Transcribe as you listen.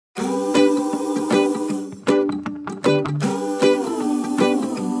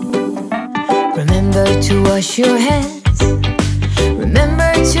to wash your hands.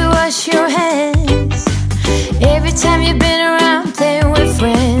 Remember to wash your hands. Every time you've been around playing with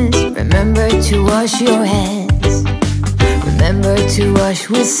friends, remember to wash your hands. Remember to wash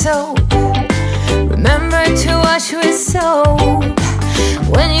with soap. Remember to wash with soap.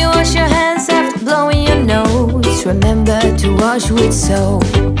 When you wash your hands after blowing your nose, remember to wash with soap.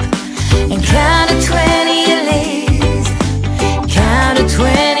 And count to 20 at least. Count to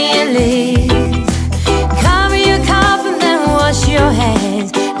 20 at least. Cover your cough and then wash your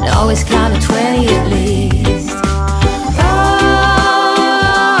hands. And always count to 20 at least. Oh,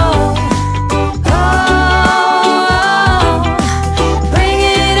 oh, oh. Bring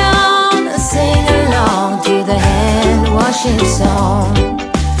it on and sing along to the hand washing song.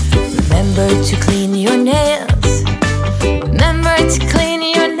 Remember to clean your nails. Remember to clean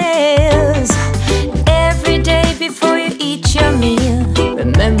your nails every day before you eat your meal.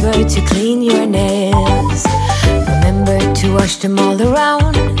 Remember to clean your nails. Remember to wash them all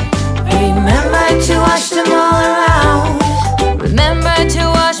around. Remember to wash them all around. Remember to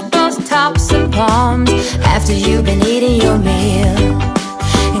wash both tops and palms after you've been eating your meal.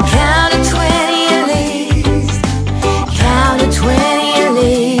 And count to 20 at least. Count to 20 at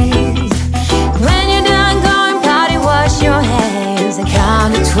least. When you're done going potty, wash your hands and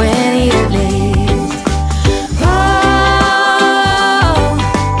count to 20 at least. Oh,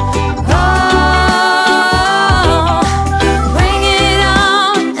 oh, bring it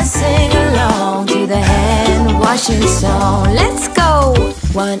on and sing along to the hand washing song. Let's go!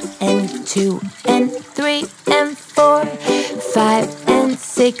 1 and 2 and 3 and 4, 5 and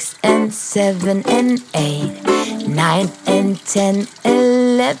 6 and 7 and 8, 9 and 10,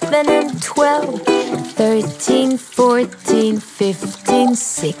 11 and 12, 13, 14, 15,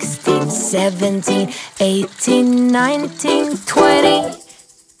 16, 17, 18, 19, 20.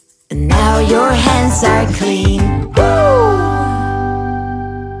 And now your hands are clean.